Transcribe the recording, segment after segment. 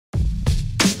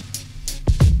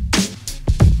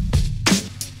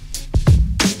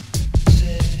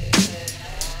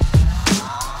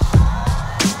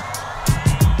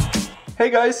Hey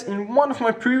guys, in one of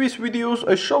my previous videos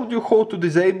I showed you how to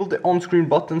disable the on-screen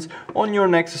buttons on your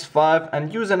Nexus 5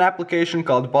 and use an application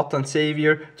called Button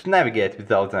Savior to navigate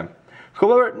without them.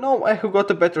 However, now I have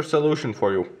got a better solution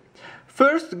for you.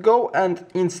 First, go and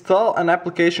install an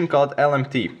application called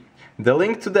LMT. The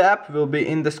link to the app will be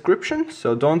in the description,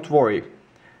 so don't worry.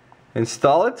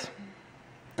 Install it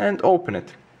and open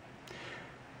it.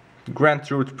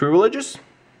 Grant root privileges.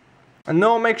 And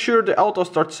now make sure the auto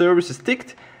start service is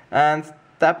ticked and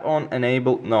tap on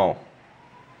enable now.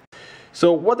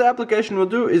 So what the application will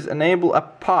do is enable a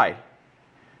Pi,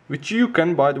 which you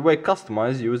can, by the way,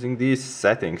 customize using these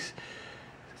settings.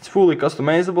 It's fully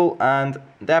customizable and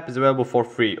the app is available for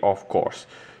free, of course.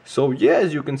 So yeah,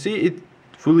 as you can see, it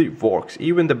fully works.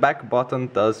 Even the back button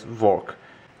does work.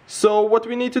 So what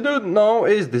we need to do now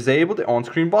is disable the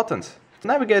on-screen buttons.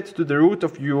 Navigate to the root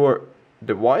of your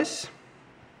device.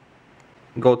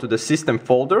 Go to the system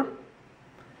folder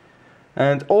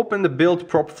and open the build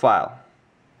prop file.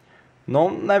 Now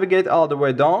navigate all the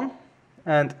way down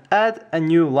and add a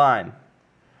new line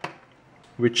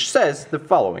which says the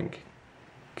following: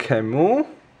 Camus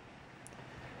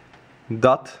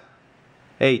 .hw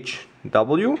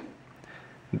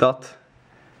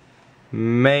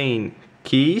 .main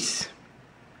keys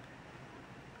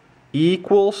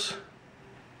equals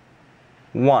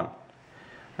 1.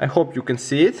 I hope you can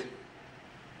see it.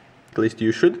 At least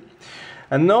you should.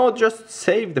 And now just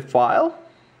save the file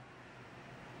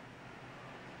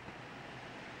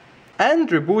and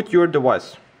reboot your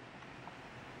device.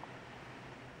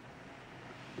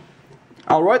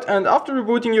 Alright, and after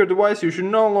rebooting your device you should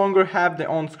no longer have the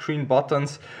on-screen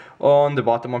buttons on the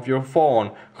bottom of your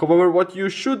phone. However, what you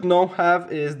should now have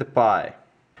is the Pi,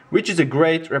 which is a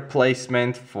great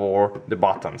replacement for the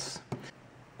buttons.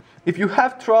 If you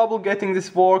have trouble getting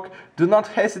this work, do not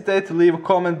hesitate to leave a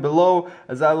comment below,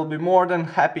 as I will be more than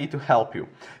happy to help you.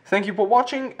 Thank you for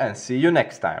watching and see you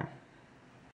next time.